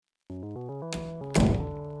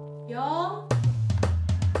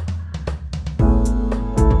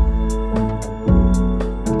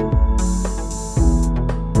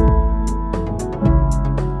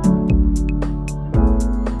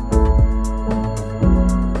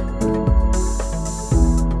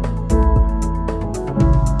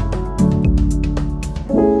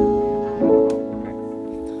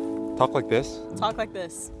talk like this? Talk like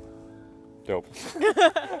this. Dope.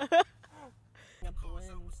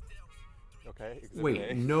 Okay.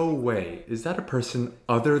 Wait, no way. Is that a person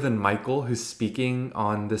other than Michael who's speaking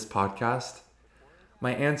on this podcast?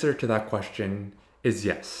 My answer to that question is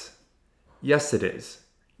yes. Yes, it is.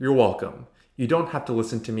 You're welcome. You don't have to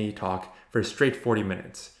listen to me talk for a straight 40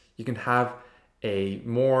 minutes. You can have a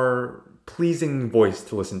more pleasing voice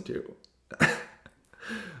to listen to.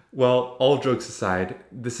 Well, all jokes aside,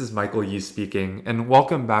 this is Michael Yu speaking, and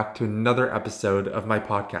welcome back to another episode of my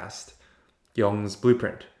podcast, Young's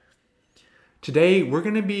Blueprint. Today, we're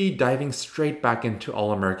going to be diving straight back into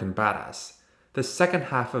All American Badass, the second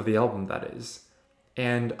half of the album, that is.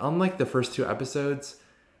 And unlike the first two episodes,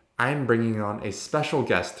 I'm bringing on a special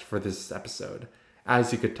guest for this episode,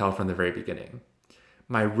 as you could tell from the very beginning.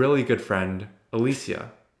 My really good friend,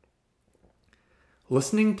 Alicia.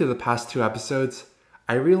 Listening to the past two episodes,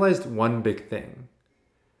 I realized one big thing.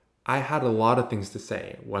 I had a lot of things to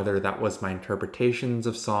say, whether that was my interpretations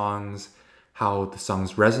of songs, how the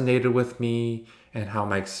songs resonated with me, and how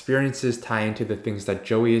my experiences tie into the things that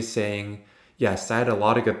Joey is saying. Yes, I had a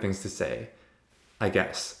lot of good things to say, I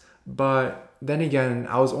guess. But then again,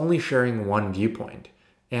 I was only sharing one viewpoint.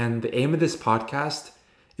 And the aim of this podcast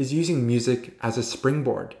is using music as a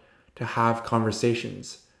springboard to have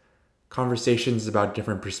conversations. Conversations about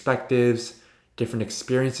different perspectives, different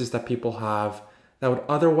experiences that people have that would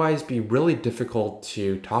otherwise be really difficult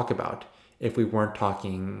to talk about if we weren't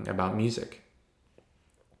talking about music.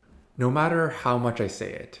 No matter how much I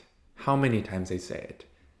say it, how many times I say it,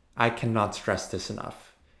 I cannot stress this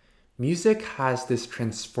enough. Music has this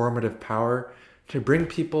transformative power to bring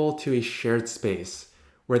people to a shared space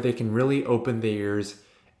where they can really open their ears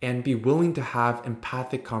and be willing to have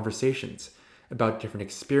empathic conversations about different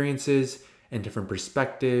experiences and different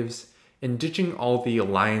perspectives, and ditching all the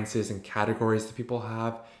alliances and categories that people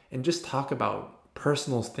have, and just talk about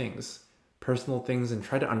personal things and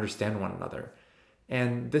try to understand one another.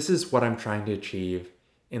 And this is what I'm trying to achieve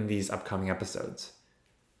in these upcoming episodes.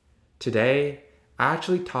 Today, I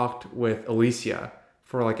actually talked with Alicia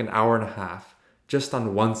for like an hour and a half just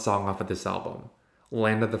on one song off of this album,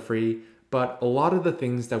 Land of the Free, but a lot of the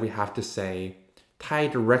things that we have to say tie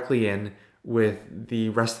directly in with the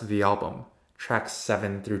rest of the album, tracks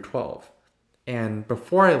 7 through 12. And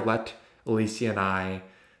before I let Alicia and I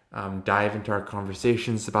dive into our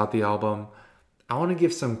conversations about the album, I want to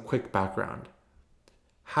give some quick background.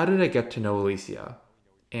 How did I get to know Alicia?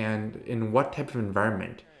 And in what type of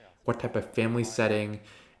environment, what type of family setting,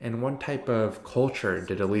 and what type of culture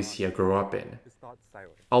did Alicia grow up in?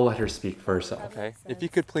 I'll let her speak for herself. Okay. If you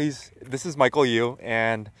could please, this is Michael Yu,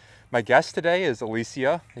 and my guest today is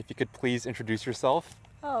Alicia. If you could please introduce yourself.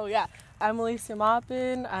 Oh, yeah. I'm Alicia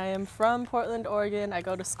Maupin. I am from Portland, Oregon. I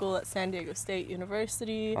go to school at San Diego State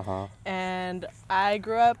University. And I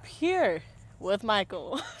grew up here with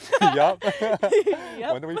Michael. Yup.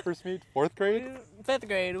 Yep. When did we first meet? Fourth grade? Fifth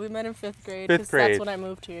grade. We met in fifth grade. Fifth grade. That's when I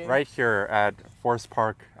moved here. Right here at Forest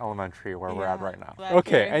Park Elementary, where we're at right now. Back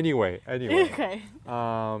Okay, here. anyway. Okay.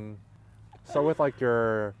 So with like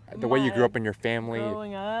the way you grew up in your family.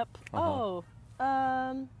 Growing up?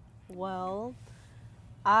 Well,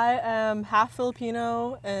 I am half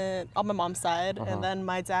Filipino on my mom's side, and then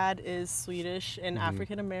my dad is Swedish and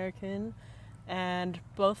African American, and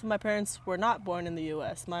both of my parents were not born in the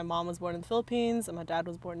U.S. My mom was born in the Philippines, and my dad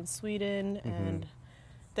was born in Sweden, and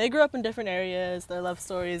they grew up in different areas. Their love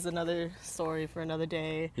story is another story for another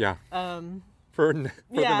day. Yeah. For the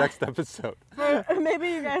next episode. Maybe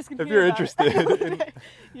you guys can if hear you're about interested. it.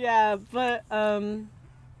 Yeah, but I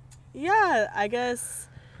guess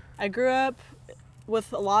I grew up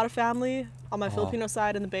with a lot of family on my Filipino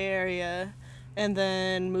side in the Bay Area, and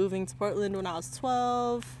then moving to Portland when I was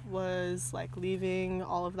 12 was like leaving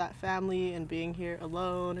all of that family and being here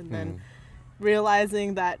alone, and then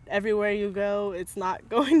realizing that everywhere you go it's not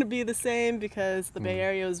going to be the same because the Bay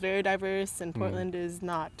Area is very diverse and Portland is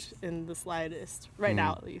not in the slightest right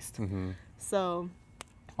now, at least. So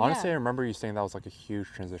honestly, I remember you saying that was like a huge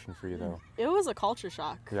transition for you though. it was a culture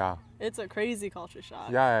shock. Yeah. It's a crazy culture shock.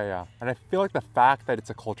 Yeah. And I feel like the fact that it's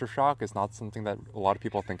a culture shock is not something that a lot of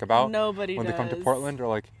people think about. Nobody when does. they come to Portland, or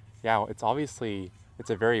like, yeah, it's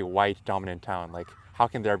a very white dominant town. Like, how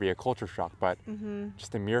can there be a culture shock? But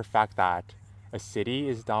just the mere fact that a city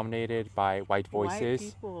is dominated by white voices,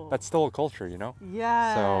 people. That's still a culture, you know?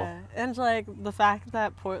 Yeah. So, and like the fact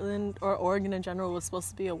that Portland or Oregon in general was supposed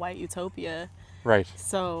to be a white utopia. right.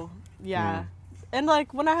 So, yeah. And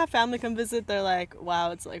like when I have family come visit, they're like,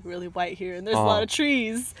 wow, it's like really white here and there's a lot of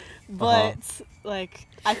trees. But like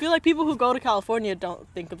I feel like people who go to California don't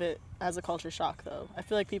think of it as a culture shock, though. I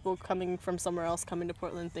feel like people coming from somewhere else coming to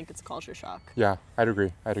Portland think it's a culture shock. Yeah, I'd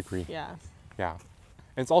agree. Yeah. Yeah.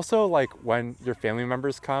 And it's also like when your family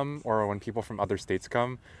members come or when people from other states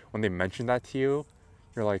come, when they mention that to you,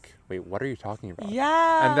 you're like, wait, what are you talking about?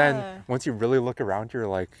 Yeah. And then once you really look around, you're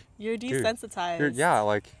like, you're dude, desensitized. yeah,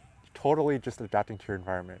 like totally just adapting to your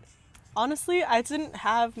environment. Honestly, I didn't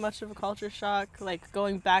have much of a culture shock like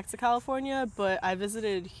going back to California, but I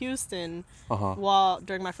visited Houston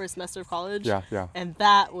during my first semester of college. Yeah. And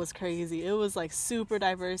that was crazy. It was like super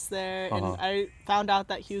diverse there, and I found out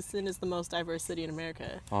that Houston is the most diverse city in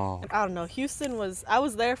America. Oh. And I don't know, I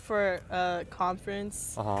was there for a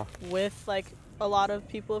conference with like a lot of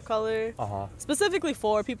people of color, specifically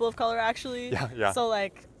for people of color actually. Yeah. So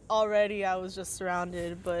like already I was just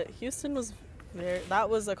surrounded, but Houston was that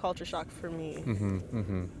was a culture shock for me.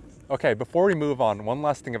 Okay, before we move on, one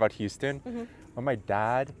last thing about Houston. When my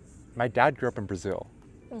dad grew up in Brazil.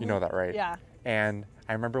 You know that, right? Yeah. And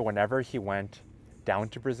I remember whenever he went down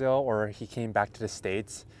to Brazil or he came back to the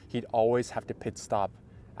States, he'd always have to pit stop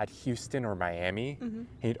at Houston or Miami.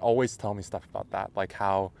 He'd always tell me stuff about that, like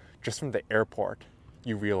how just from the airport,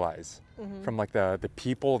 you realize from like the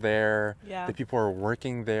people there, the people who are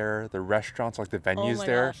working there, the restaurants, like the venues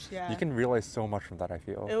there, you can realize so much from that, I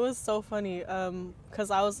feel. It was so funny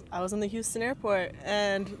because I was in the Houston airport,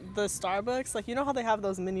 and the Starbucks, like, you know how they have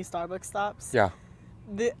those mini Starbucks stops? Yeah.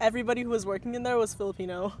 Everybody who was working in there was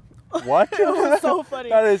Filipino. What? It was so funny.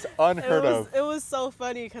 That is unheard of. It was so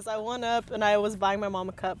funny because I went up and I was buying my mom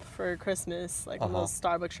a cup for Christmas, like one of those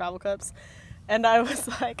Starbucks travel cups, and I was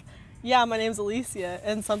like, yeah, my name's Alicia.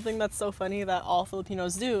 And something that's so funny that all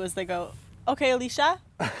Filipinos do is they go, okay, Alicia.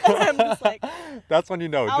 And I'm just like, that's when you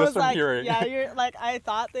know, just from hearing. Yeah, you're like, I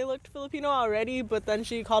thought they looked Filipino already, but then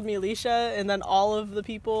she called me Alicia, and then all of the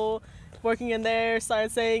people working in there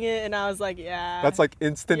started saying it, and I was like, yeah. That's like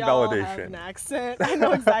instant y'all validation. have an accent. I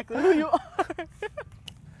know exactly who you are.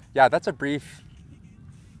 Yeah, that's a brief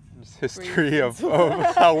history of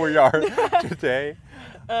how we are today.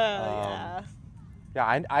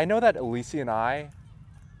 Yeah, I know that Alicia and I,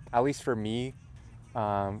 at least for me,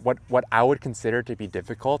 what I would consider to be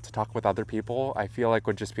difficult to talk with other people, I feel like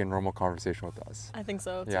would just be a normal conversation with us. I think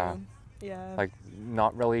so, too. Yeah. Like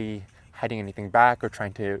not really hiding anything back or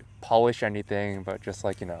trying to polish anything, but just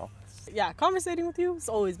like, Yeah, conversating with you has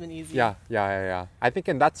always been easy. Yeah. I think,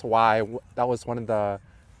 and that's why, that was one of the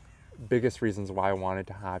biggest reasons why I wanted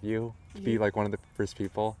to have you to be like one of the first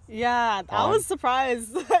people. Yeah, I was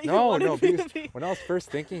surprised that you wanted me to be. When I was first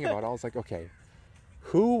thinking about it, I was like, okay,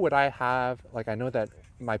 who would I have? Like, I know that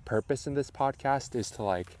my purpose in this podcast is to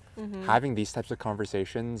like having these types of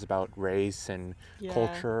conversations about race and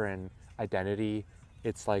culture and identity.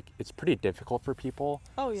 It's like, it's pretty difficult for people.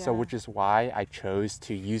 Oh, yeah. So which is why I chose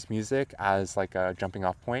to use music as like a jumping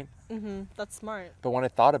off point. That's smart. But when I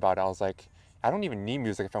thought about it, I was like, I don't even need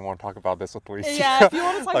music if I want to talk about this with Alicia. Yeah, if you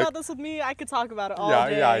want to talk about this with me, I could talk about it all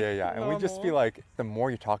day. Yeah. And we just feel like the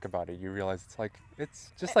more you talk about it, you realize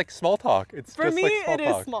it's just like small talk. It's for just me, like small it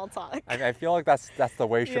talk. is small talk. I feel like that's the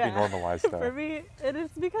way it should be normalized though. For me, it is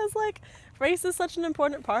because like race is such an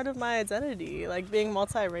important part of my identity. Like being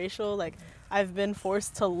multiracial, like I've been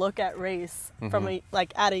forced to look at race from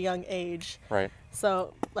at a young age. Right.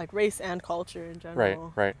 So like race and culture in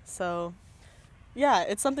general. Right. So yeah,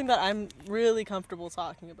 it's something that I'm really comfortable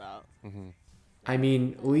talking about. I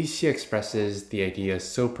mean, Alicia expresses the idea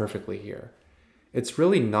so perfectly here. It's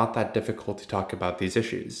really not that difficult to talk about these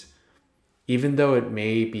issues. Even though it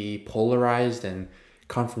may be polarized and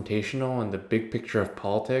confrontational in the big picture of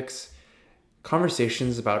politics,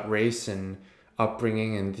 conversations about race and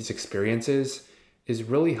upbringing and these experiences is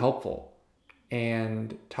really helpful.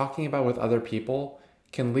 And talking about with other people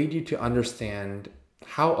can lead you to understand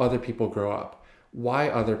how other people grow up, why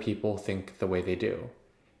other people think the way they do.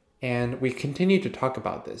 And we continue to talk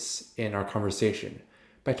about this in our conversation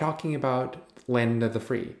by talking about Land of the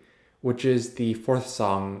Free, which is the 4th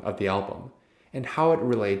song of the album, and how it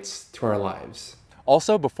relates to our lives.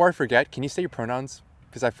 Also, before I forget, can you say your pronouns?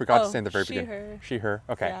 Because I forgot to say in the very she, beginning. her. She, her.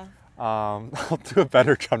 Okay. Yeah. I'll do a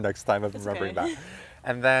better job next time of remembering okay. that.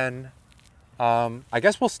 And then I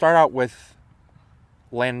guess we'll start out with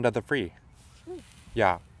Land of the Free.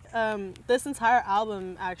 Yeah. This entire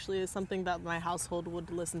album actually is something that my household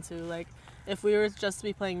would listen to. Like, if we were just to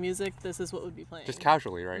be playing music, this is what would be playing. Just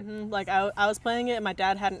casually, right? Like, I was playing it, and my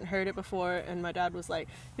dad hadn't heard it before, and my dad was like,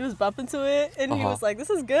 he was bumping to it, and he was like, this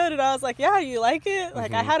is good, and I was like, yeah, you like it?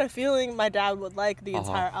 Like, I had a feeling my dad would like the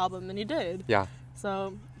entire album, and he did. Yeah.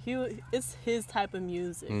 So, it's his type of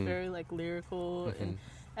music, very, like, lyrical, and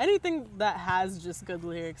anything that has just good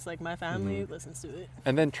lyrics, like, my family listens to it.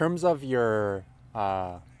 And then in terms of your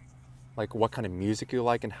like what kind of music you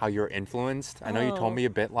like and how you're influenced. I know you told Oh. me a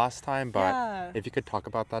bit last time, but Yeah. if you could talk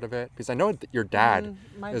about that a bit, because I know your dad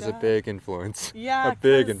My is a dad. big influence. Yeah, A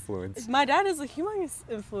big 'cause influence. My dad is a humongous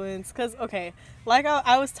influence. Cause okay, like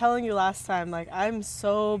I was telling you last time, like I'm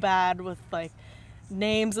so bad with like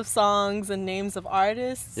names of songs and names of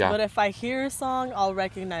artists. Yeah. But if I hear a song, I'll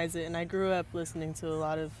recognize it. And I grew up listening to a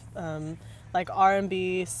lot of like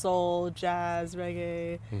R&B, soul, jazz,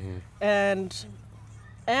 reggae,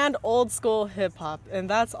 and old school hip hop. And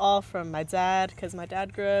that's all from my dad, because my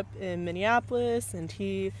dad grew up in Minneapolis, and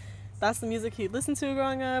that's the music he listened to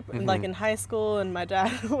growing up. And like in high school, and my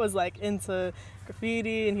dad was like into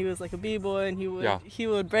graffiti, and he was like a b-boy, and he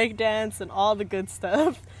would break dance and all the good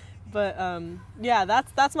stuff. But yeah,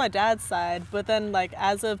 that's my dad's side. But then like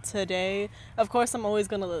as of today, of course I'm always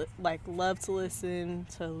gonna like love to listen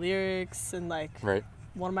to lyrics, and like Right.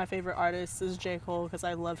 one of my favorite artists is J. Cole, because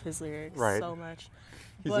I love his lyrics Right. so much.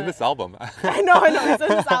 He's But- in this album. I know, he's in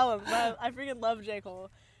this album, but I freaking love J. Cole.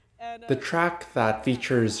 And The track that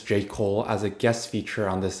features J. Cole as a guest feature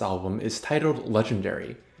on this album is titled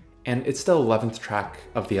Legendary, and it's the 11th track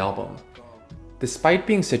of the album. Despite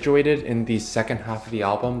being situated in the second half of the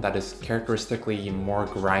album that is characteristically more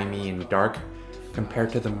grimy and dark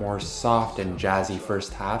compared to the more soft and jazzy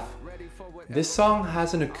first half, this song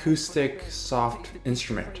has an acoustic, soft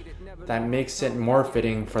instrument that makes it more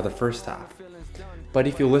fitting for the first half. But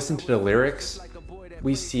if you listen to the lyrics,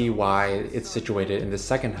 we see why it's situated in the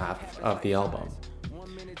second half of the album.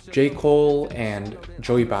 J. Cole and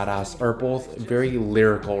Joey Badass are both very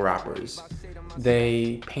lyrical rappers.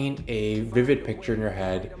 They paint a vivid picture in your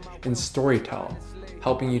head and storytell,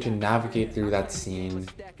 helping you to navigate through that scene,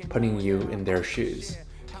 putting you in their shoes.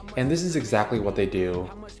 And this is exactly what they do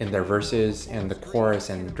in their verses and the chorus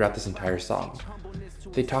and throughout this entire song.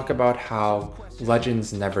 They talk about how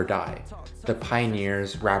legends never die, the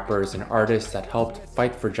pioneers, rappers, and artists that helped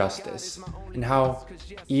fight for justice, and how,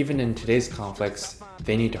 even in today's conflicts,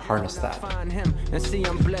 they need to harness that.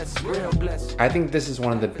 I think this is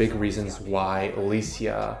one of the big reasons why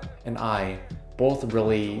Alicia and I both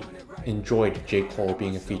really enjoyed J. Cole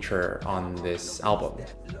being a feature on this album.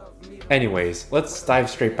 Anyways, let's dive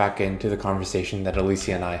straight back into the conversation that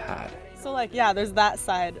Alicia and I had. so like yeah, there's that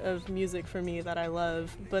side of music for me that I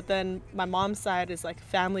love. But then my mom's side is like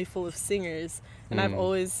family full of singers, and I've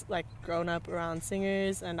always like grown up around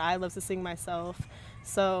singers, and I love to sing myself.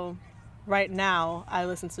 So right now I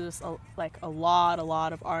listen to just a lot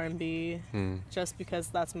of R&B, just because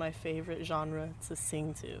that's my favorite genre to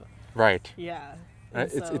sing to. Right. Yeah. And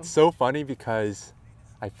It's so funny because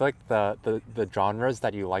I feel like the genres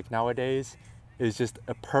that you like nowadays is just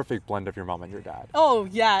a perfect blend of your mom and your dad. Oh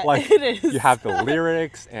yeah, Like it is. you have the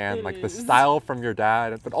lyrics and It like the is. style from your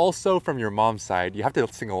dad, but also from your mom's side, you have to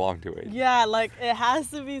sing along to it. Yeah, like it has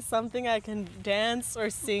to be something I can dance or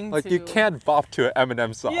sing Like to. you can't bop to an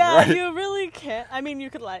Eminem song, Yeah, right? you really can't. I mean, you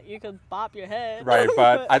could bop your head. Right,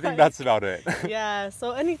 but I think like, that's about it. Yeah,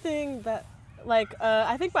 so anything that, like,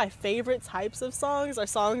 I think my favorite types of songs are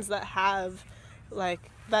songs that have, like,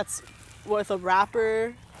 that's with a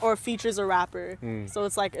rapper or features a rapper. So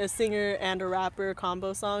it's like a singer and a rapper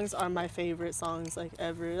combo songs are my favorite songs, like,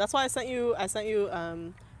 ever. That's why I sent you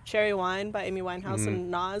Cherry Wine by Amy Winehouse and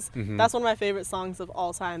Nas. That's one of my favorite songs of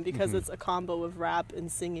all time, because it's a combo of rap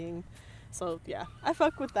and singing. So, yeah, I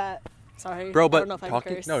fuck with that. Sorry, Bro, I but don't know if I can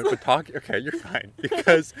talking curse. no, but talk okay, you're fine.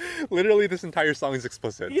 Because literally this entire song is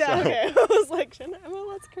explicit. Yeah, so. okay. I was like, shouldn't I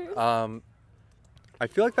let's curse? I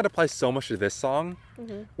feel like that applies so much to this song,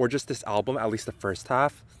 or just this album, at least the first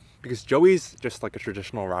half, because Joey's just like a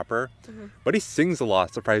traditional rapper, but he sings a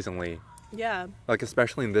lot, surprisingly. Yeah. Like,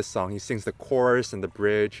 especially in this song, he sings the chorus and the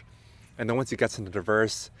bridge, and then once he gets into the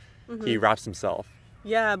verse, he raps himself.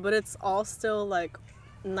 Yeah, but it's all still like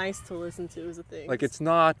nice to listen to is a thing. Like, it's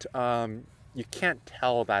not, you can't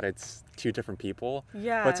tell that it's two different people,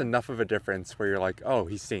 Yeah. but it's enough of a difference where you're like, oh,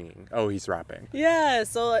 he's singing, oh, he's rapping. Yeah,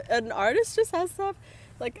 so an artist just has to have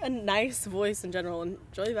like a nice voice in general, and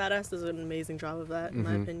Joey Badass does an amazing job of that, in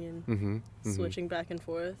my opinion. Switching back and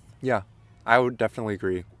forth. Yeah, I would definitely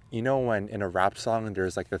agree. You know, when in a rap song,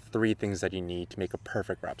 there's like the three things that you need to make a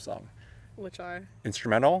perfect rap song: Which are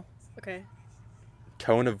instrumental, okay.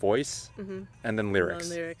 tone of voice, and then lyrics.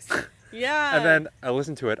 Lyrics. Yeah. And then I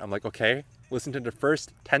listen to it, I'm like, okay, listen to the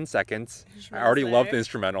first 10 seconds. I Instrumental's already love the there.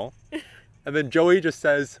 instrumental. And then Joey just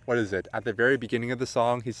says, what is it? At the very beginning of the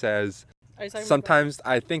song, he says, Are you talking sometimes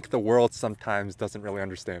I think the world sometimes doesn't really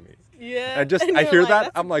understand me. about yeah. and just- and I you're hear like, that,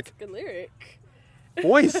 that's I'm like- a good lyric.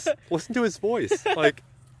 Voice! Listen to his voice. Like,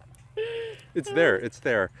 it's there, it's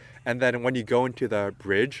there. And then when you go into the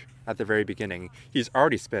bridge at the very beginning, he's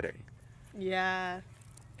already spitting. Yeah.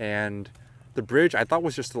 And the bridge I thought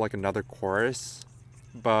was just like another chorus,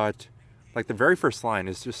 but like the very first line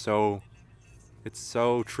is just it's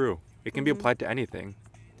so true. It can be applied to anything.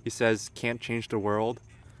 He says, can't change the world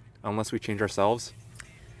unless we change ourselves.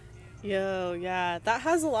 Yo, yeah, that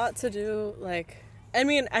has a lot to do, like, I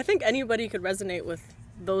mean, I think anybody could resonate with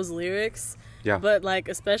those lyrics. Yeah. But, like,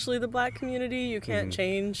 especially the Black community, you can't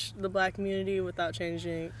change the Black community without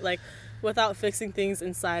changing, like, without fixing things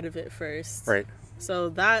inside of it first. Right. So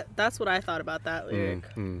that's what I thought about that lyric.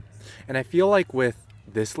 And I feel like with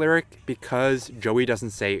this lyric, because Joey doesn't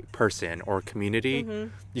say person or community,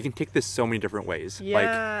 you can take this so many different ways. Like,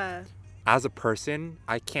 Yeah. as a person,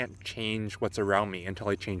 I can't change what's around me until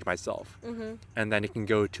I change myself. And then it can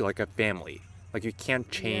go to like a family. Like you can't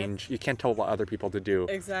change, you can't tell what other people to do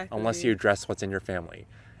Exactly. unless you address what's in your family.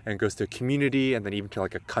 And it goes to a community and then even to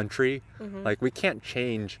like a country. Like we can't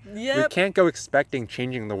change, we Yep. can't go expecting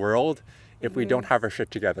changing the world if we don't have our shit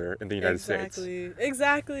together in the United States.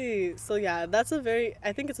 Exactly. So yeah,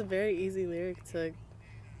 I think it's a very easy lyric to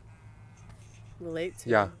relate to.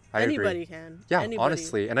 Yeah, I agree. Anybody can. Yeah, Anybody.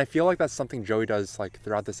 honestly. And I feel like that's something Joey does like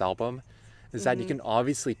throughout this album is that you can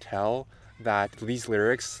obviously tell that these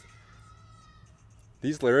lyrics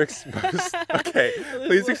most, okay,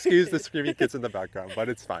 please excuse the screaming kids in the background, but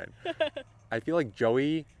it's fine. I feel like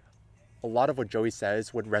a lot of what Joey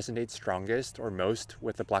says would resonate strongest or most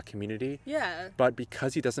with the Black community. Yeah. But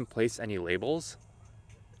because he doesn't place any labels,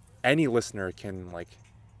 any listener can like,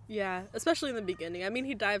 Yeah, especially in the beginning. I mean,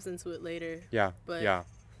 he dives into it later. yeah, But yeah.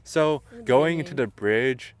 So in the going into beginning. the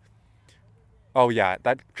bridge, oh yeah,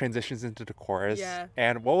 that transitions into the chorus. Yeah.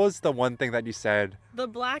 And what was the one thing that you said? The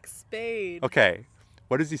black spade. Okay,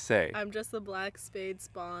 what does he say? I'm just the black spade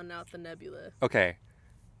spawn out the nebula. Okay,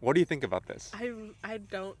 what do you think about this? I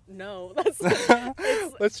don't know. That's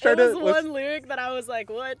Let's try it to. was one lyric that I was like,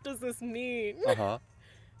 what does this mean? Uh huh.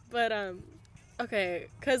 But okay,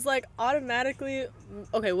 cause like automatically,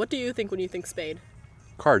 okay, what do you think when you think spade?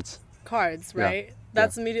 Cards. Cards, Yeah, right?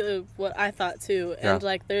 That's immediately what I thought too. And Yeah.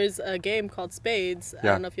 like, there's a game called Spades. I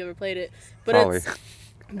Yeah. don't know if you ever played it, but Probably.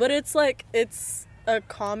 it's like it's a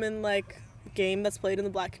common like game that's played in the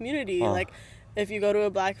Black community. Huh. Like, if you go to a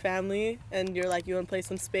Black family and you're like, you want to play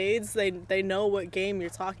some spades, they know what game you're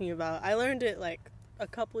talking about. I learned it like a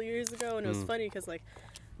couple years ago, and it was funny because like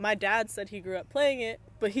my dad said he grew up playing it,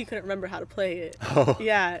 but he couldn't remember how to play it. Oh.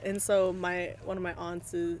 Yeah, and so one of my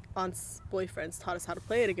aunt's boyfriends taught us how to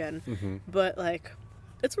play it again. But like,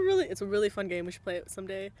 it's a really fun game. We should play it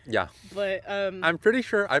someday. Yeah. But I'm pretty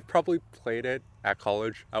sure I've probably played it at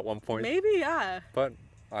college at one point. maybe, yeah. But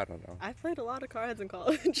I don't know. I played a lot of cards in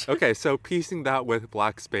college. Okay, so piecing that with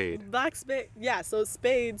Black Spade. Black spade, yeah. So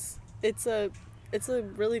spades, it's a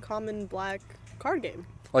really common Black card game.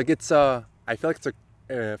 Like I feel like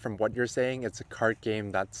it's from what you're saying, it's a card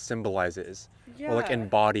game that symbolizes or like Yeah.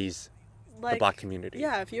 embodies Like, the Black community.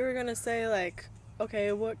 Yeah, if you were gonna say like,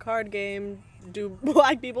 okay, what card game do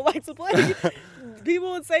Black people like to play?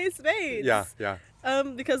 People would say spades. Yeah, yeah.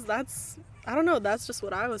 Because I don't know, that's just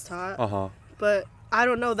what I was taught. Uh-huh. But I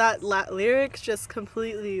don't know, that lyrics just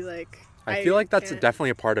completely like. I feel like that's can't-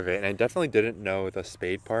 definitely a part of it, and I definitely didn't know the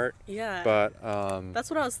spade part. Yeah. But That's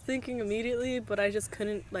what I was thinking immediately, but I just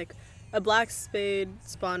couldn't like. A black spade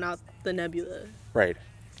spawn out the nebula. right.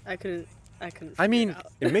 I couldn't. I figure mean, it out.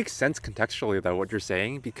 it makes sense contextually though what you're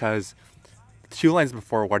saying, because 2 lines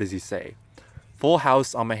before, what does he say? Full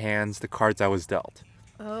house on my hands, the cards I was dealt.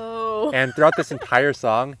 Oh. And throughout this entire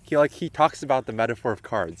song, he talks about the metaphor of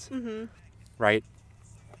cards, right?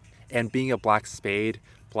 And being a black spade,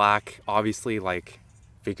 black obviously like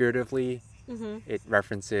figuratively, it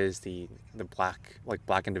references the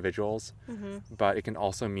black individuals, but it can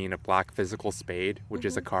also mean a black physical spade, which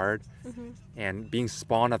is a card. And being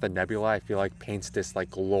spawned at the nebula, I feel like paints this like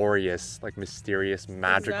glorious, like mysterious,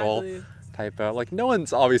 magical Exactly. type of like. No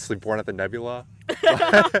one's obviously born at the nebula.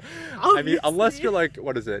 I mean, unless Obviously. you're like,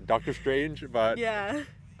 what is it, Doctor Strange? But Yeah.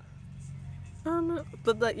 I don't know.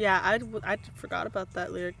 But yeah, I forgot about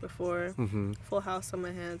that lyric before. Full house on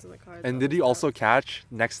my hands and the cards. And I did was you dealt. also catch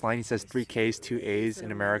next line? He says 3 Ks, 2 As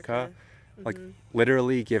in America. Like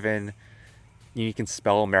literally, given you can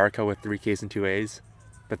spell America with 3 Ks and 2 As,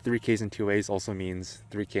 but 3 Ks and 2 As also means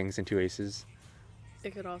 3 kings and 2 aces.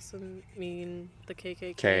 It could also mean the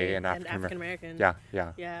KKK K and African African American. Yeah,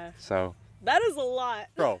 yeah. Yeah. So, That is a lot.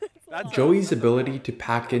 bro, that's Joey's ability to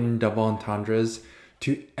pack in double entendres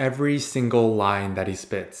to every single line that he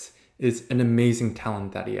spits is an amazing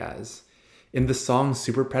talent that he has. In the song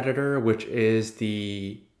Super Predator, which is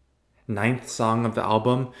the 9th song of the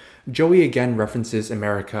album, Joey again references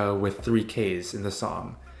America with 3 Ks in the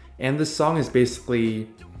song. And this song is basically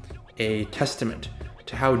a testament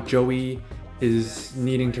to how Joey is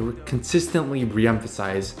needing to consistently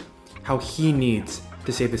re-emphasize how he needs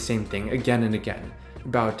to say the same thing again and again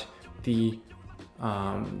about the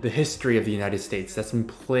history of the United States that's been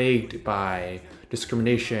plagued by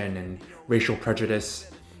discrimination and racial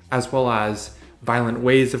prejudice, as well as violent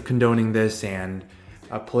ways of condoning this and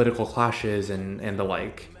political clashes and the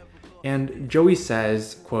like. And Joey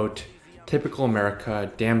says, quote, "Typical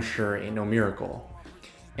America, damn sure ain't no miracle."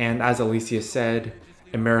 And as Alicia said,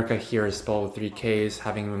 America here is spelled with 3 Ks,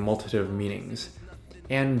 having a multitude of meanings.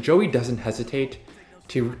 And Joey doesn't hesitate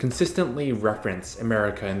to consistently reference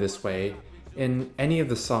America in this way in any of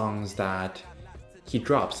the songs that he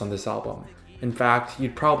drops on this album. In fact,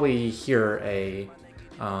 you'd probably hear a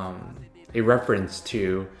reference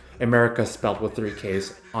to America spelled with 3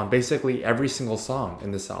 Ks on basically every single song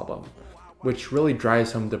in this album, which really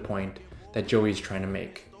drives home the point that Joey's trying to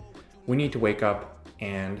make. We need to wake up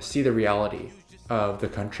and see the reality of the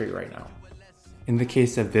country right now. In the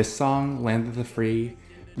case of this song, Land of the Free,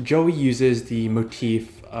 Joey uses the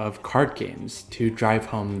motif of card games to drive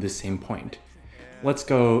home the same point. Let's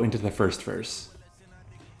go into the first verse.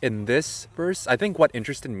 In this verse, I think what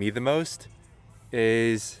interested me the most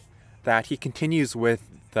is that he continues with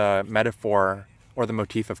the metaphor or the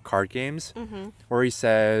motif of card games, where he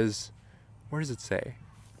says, where does it say?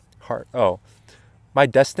 Heart. Oh, my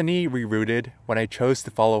destiny rerouted when I chose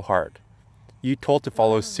to follow heart. You told to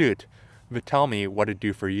follow suit, but tell me what to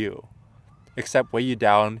do for you. Except weigh you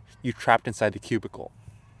down, you trapped inside the cubicle.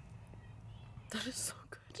 That is so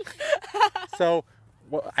good. So,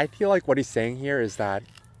 I feel like what he's saying here is that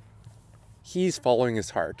he's following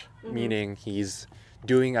his heart, meaning he's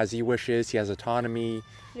doing as he wishes, he has autonomy,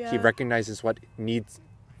 he recognizes what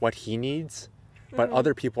he needs, but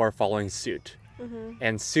other people are following suit.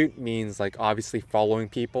 And suit means like obviously following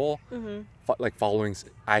people,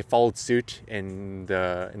 I followed suit in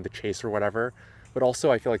the chase or whatever, but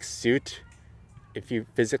also I feel like suit, if you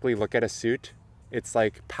physically look at a suit, it's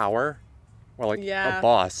like power or like a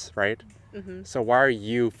boss, right? So why are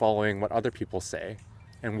you following what other people say?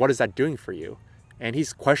 And what is that doing for you? And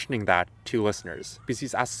he's questioning that to listeners because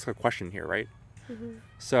he's asked a question here, right?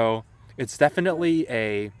 So it's definitely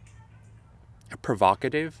a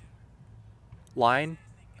provocative line,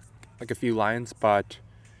 like a few lines, but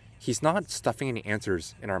he's not stuffing any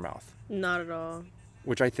answers in our mouth. Not at all.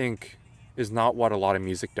 Which I think is not what a lot of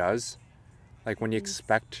music does. Like when you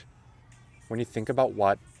think about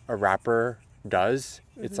what a rapper does,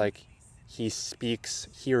 it's like he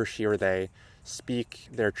or she or they speak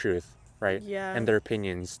their truth, right? Yeah. And their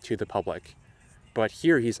opinions to the public. But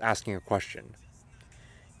here he's asking a question.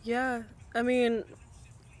 Yeah. I mean,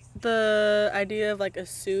 the idea of like a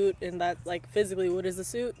suit and that like physically what is a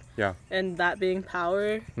suit? Yeah. And that being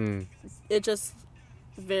power, it just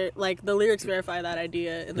like the lyrics verify that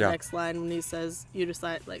idea in the next line when he says you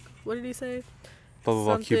decide like what did he say?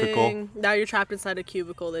 Cubicle. Now you're trapped inside a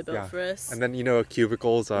cubicle they built for us. And then a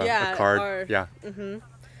cubicle's a card.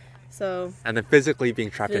 So. And then physically being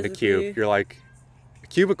trapped in a cube, you're like, a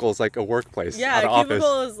cubicle is like a workplace. Yeah, an a cubicle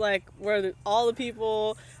office. is like where all the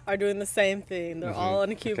people are doing the same thing. They're all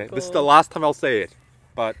in a cubicle. Okay. This is the last time I'll say it,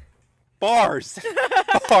 but bars,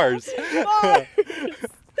 bars.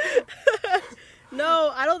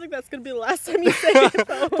 No, I don't think that's gonna be the last time you say it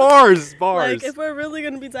though. Bars. Like if we're really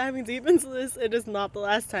gonna be diving deep into this, it is not the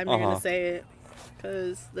last time you're gonna say it,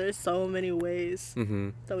 because there's so many ways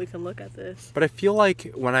that we can look at this. But I feel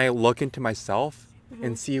like when I look into myself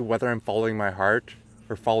and see whether I'm following my heart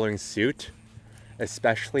or following suit,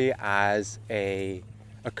 especially as a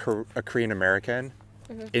Korean American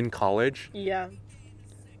in college. Yeah.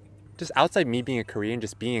 Just outside me being a Korean,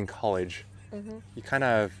 just being in college, you kind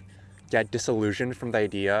of get disillusioned from the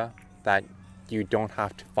idea that you don't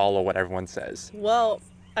have to follow what everyone says. Well,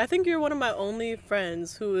 I think you're one of my only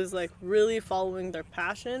friends who is like really following their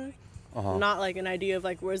passion, not like an idea of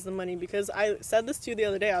like where's the money, because I said this to you the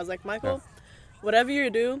other day. I was like, Michael, whatever you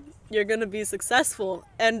do, you're gonna be successful.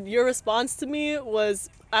 And your response to me was,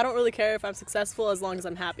 I don't really care if I'm successful as long as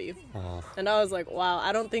I'm happy. And I was like, wow,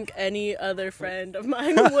 I don't think any other friend of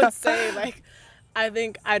mine would say like, I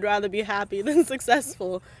think I'd rather be happy than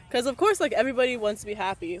successful. Because of course, like everybody wants to be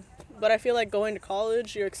happy, but I feel like going to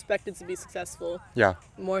college, you're expected to be successful. Yeah.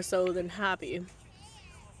 More so than happy.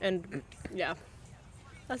 And yeah,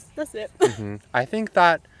 that's it. I think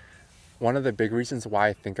that one of the big reasons why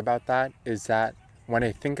I think about that is that when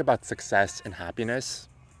I think about success and happiness,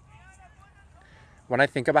 when I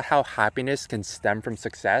think about how happiness can stem from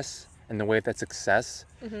success and the way that success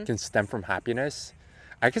can stem from happiness,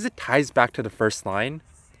 I guess it ties back to the first line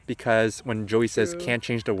because when Joey says True. can't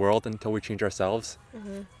change the world until we change ourselves,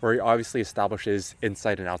 where he obviously establishes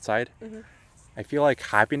inside and outside, I feel like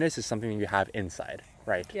happiness is something you have inside,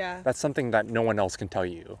 right? Yeah. That's something that no one else can tell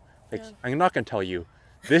you. Like, Yeah. I'm not going to tell you,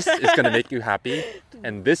 this is going to make you happy,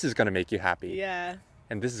 and this is going to make you happy, Yeah.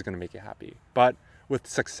 and this is going to make you happy. But with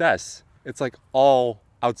success, it's like all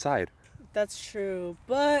outside. That's true.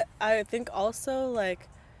 But I think also, like,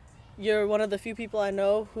 you're one of the few people I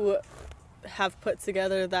know who have put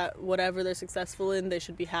together that whatever they're successful in, they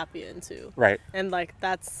should be happy in too. Right. And, like,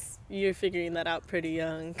 you're figuring that out pretty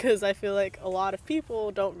young. Because I feel like a lot of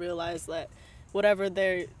people don't realize that whatever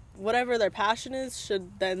their passion is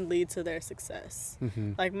should then lead to their success.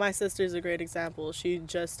 Like, my sister's a great example. She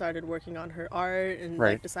just started working on her art and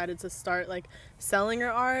Right. like decided to start like selling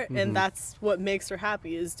her art, and that's what makes her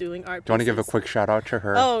happy, is doing art. Do you want to give a pieces. quick shout out to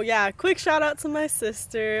her? Oh yeah, quick shout out to my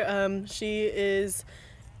sister. She is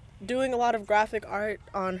doing a lot of graphic art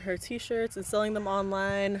on her t-shirts and selling them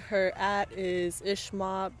online. Her @ is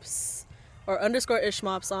ishmops or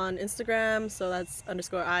 _ishmops on Instagram, so that's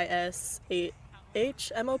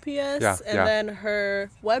 _IS8HMOPS. Yeah, And yeah. then her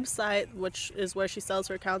website, which is where she sells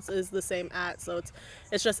her accounts, is the same @ so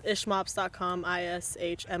it's just ishmops.com,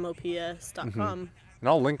 ISHMOPS.com. And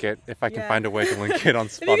I'll link it if I can Yeah. find a way to link it on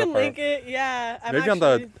If you can Spotify. link it, yeah. Maybe on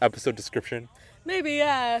the episode description. Maybe,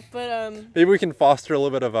 yeah, but Maybe we can foster a little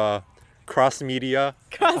bit of a cross-media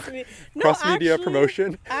cross-media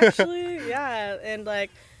promotion. Actually, yeah, and like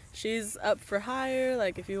she's up for hire,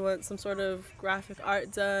 like if you want some sort of graphic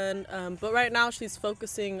art done. But right now she's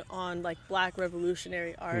focusing on like Black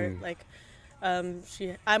revolutionary art. Like, I'm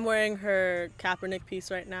wearing her Kaepernick piece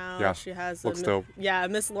right now. Yeah, She has looks dope. Yeah, a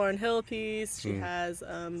Miss Lauryn Hill piece. She has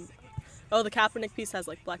the Kaepernick piece has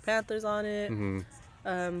like Black Panthers on it.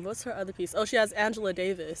 What's her other piece? Oh, she has Angela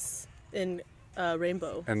Davis in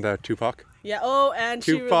Rainbow. And Tupac. Yeah. Oh, and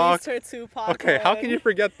she Tupac. released her Tupac. Okay, how one. can you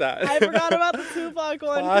forget that? I forgot about the Tupac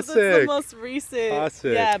one because it's the Classic. most recent.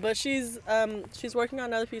 Classic. Yeah, but she's working on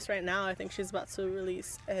another piece right now. I think she's about to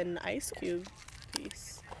release an Ice Cube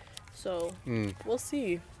piece. So we'll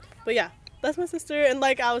see. But yeah, that's my sister. And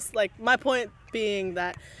like I was like, my point being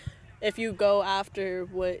that if you go after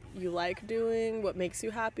what you like doing, what makes you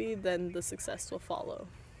happy, then the success will follow.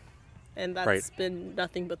 And that's Right. been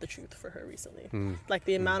nothing but the truth for her recently. Like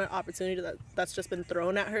the amount of opportunity that's just been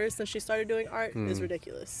thrown at her since she started doing art is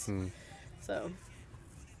ridiculous. So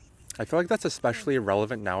I feel like that's especially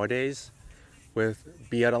relevant nowadays with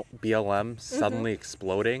BLM suddenly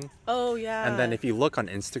exploding. oh yeah. And then if you look on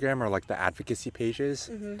Instagram or like the advocacy pages,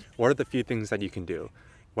 what are the few things that you can do?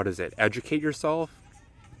 What is it? Educate yourself,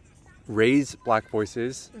 raise Black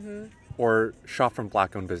voices, or shop from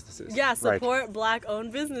Black-owned businesses. yeah, Right. support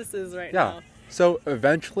Black-owned businesses right Yeah. now. So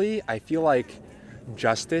eventually, I feel like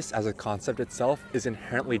justice as a concept itself is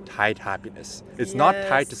inherently tied to happiness. It's not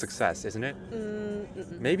tied to Yes. success, isn't it?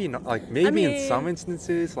 Maybe not. Like maybe in some mean-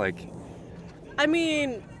 instances, like I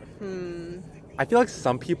mean, I feel like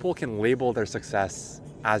some people can label their success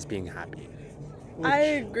as being happy. I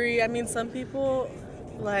agree. I mean, some people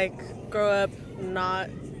like grow up not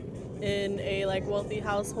in a like wealthy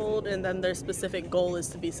household, and then their specific goal is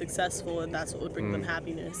to be successful, and that's what would bring them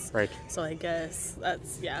happiness. Right. So I guess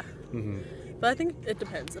that's But I think it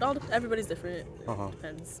depends. Everybody's different. Uh-huh.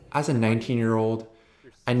 Depends. As a 19-year-old,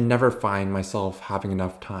 I never find myself having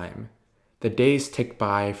enough time. The days tick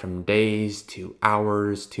by from days to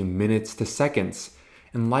hours to minutes to seconds,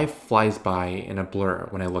 and life flies by in a blur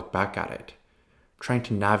when I look back at it. Trying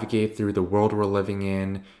to navigate through the world we're living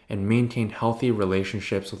in and maintain healthy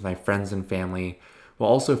relationships with my friends and family,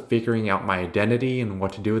 while also figuring out my identity and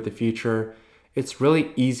what to do with the future, it's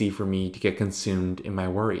really easy for me to get consumed in my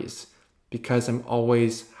worries, because I'm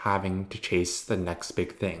always having to chase the next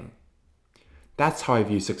big thing. That's how I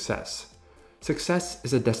view success. Success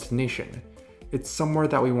is a destination. It's somewhere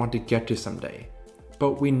that we want to get to someday,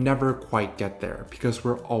 but we never quite get there because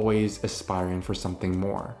we're always aspiring for something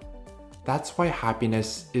more. That's why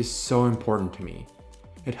happiness is so important to me.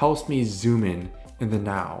 It helps me zoom in the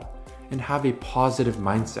now and have a positive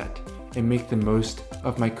mindset and make the most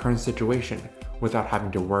of my current situation without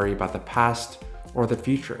having to worry about the past or the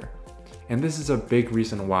future. And this is a big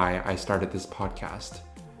reason why I started this podcast.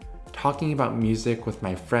 Talking about music with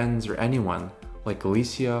my friends or anyone, like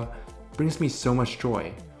Alicia, brings me so much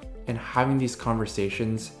joy. And having these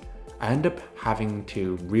conversations, I end up having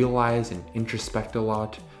to realize and introspect a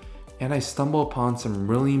lot, and I stumble upon some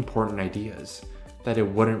really important ideas that I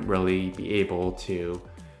wouldn't really be able to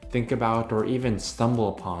think about or even stumble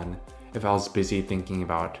upon if I was busy thinking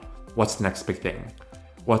about what's the next big thing,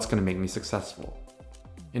 what's going to make me successful.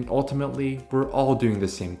 And ultimately, we're all doing the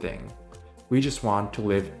same thing. We just want to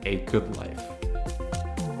live a good life.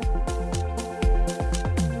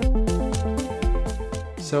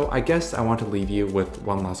 So I guess I want to leave you with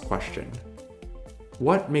one last question.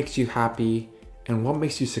 What makes you happy and what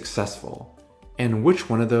makes you successful? And which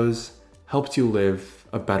one of those helps you live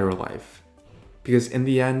a better life? Because in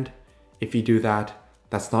the end, if you do that,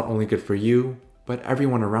 that's not only good for you, but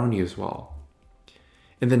everyone around you as well.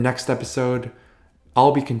 In the next episode,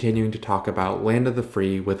 I'll be continuing to talk about Land of the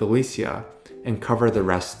Free with Alicia and cover the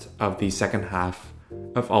rest of the second half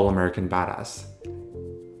of All American Badass.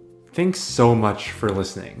 Thanks so much for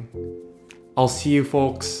listening. I'll see you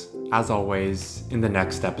folks, as always, in the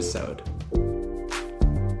next episode.